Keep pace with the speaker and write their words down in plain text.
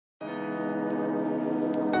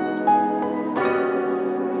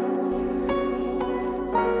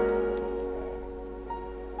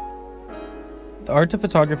The art of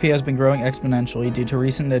photography has been growing exponentially due to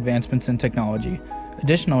recent advancements in technology.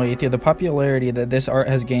 Additionally, through the popularity that this art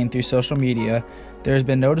has gained through social media, there has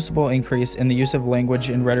been a noticeable increase in the use of language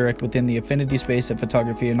and rhetoric within the affinity space of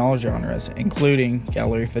photography in all genres, including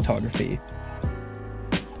gallery photography.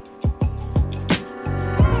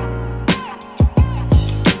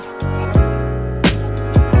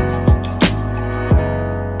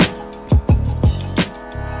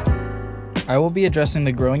 I will be addressing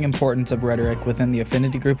the growing importance of rhetoric within the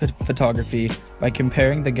affinity group of photography by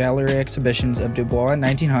comparing the gallery exhibitions of Bois in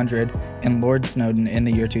 1900 and Lord Snowdon in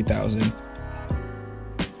the year 2000.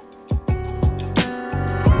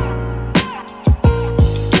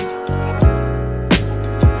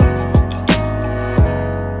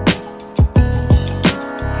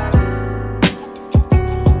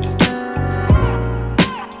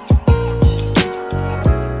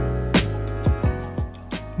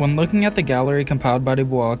 When looking at the gallery compiled by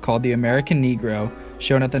Bois called the American Negro,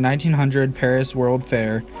 shown at the 1900 Paris World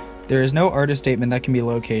Fair, there is no artist statement that can be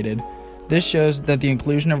located. This shows that the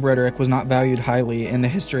inclusion of rhetoric was not valued highly in the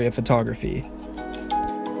history of photography.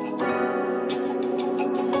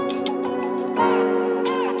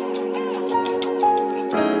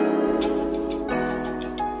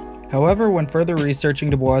 However, when further researching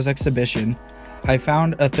Bois' exhibition, I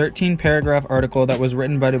found a 13-paragraph article that was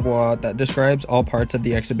written by Bois that describes all parts of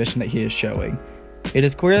the exhibition that he is showing. It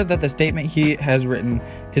is clear that the statement he has written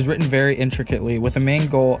is written very intricately with the main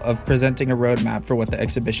goal of presenting a roadmap for what the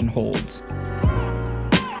exhibition holds.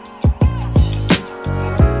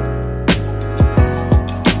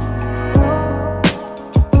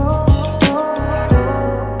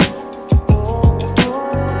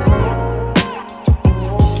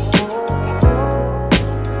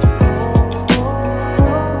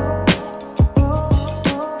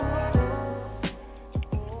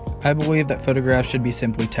 I believe that photographs should be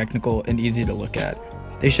simply technical and easy to look at.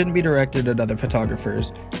 They shouldn't be directed at other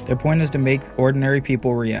photographers. Their point is to make ordinary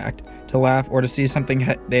people react, to laugh, or to see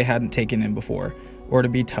something they hadn't taken in before, or to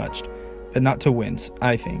be touched, but not to wince,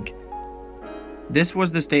 I think. This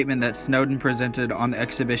was the statement that Snowdon presented on the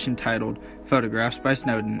exhibition titled Photographs by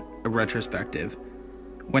Snowdon, a Retrospective.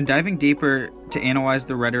 When diving deeper to analyze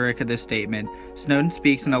the rhetoric of this statement, Snowdon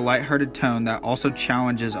speaks in a lighthearted tone that also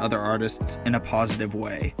challenges other artists in a positive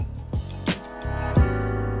way.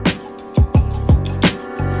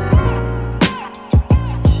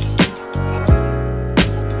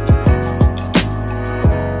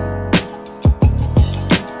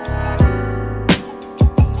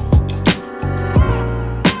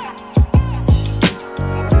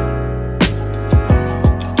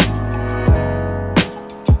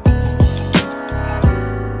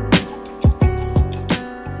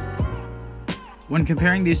 When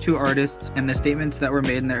comparing these two artists and the statements that were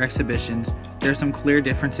made in their exhibitions, there are some clear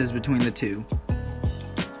differences between the two.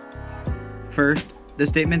 First, the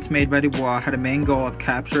statements made by Bois had a main goal of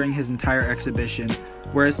capturing his entire exhibition,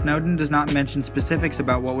 whereas Snowdon does not mention specifics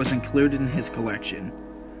about what was included in his collection.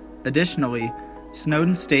 Additionally,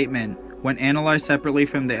 Snowdon's statement, when analyzed separately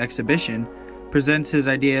from the exhibition, presents his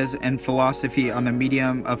ideas and philosophy on the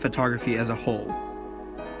medium of photography as a whole.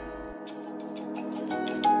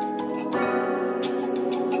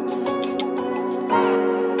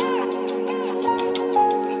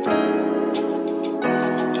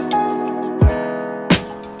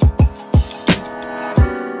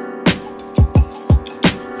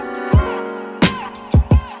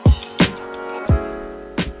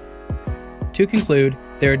 To conclude,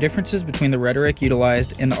 there are differences between the rhetoric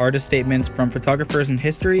utilized in the artist statements from photographers in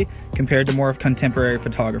history compared to more of contemporary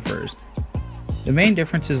photographers. The main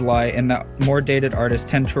differences lie in that more dated artists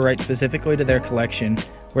tend to write specifically to their collection,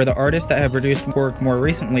 where the artists that have produced work more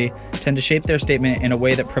recently tend to shape their statement in a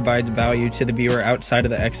way that provides value to the viewer outside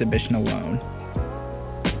of the exhibition alone.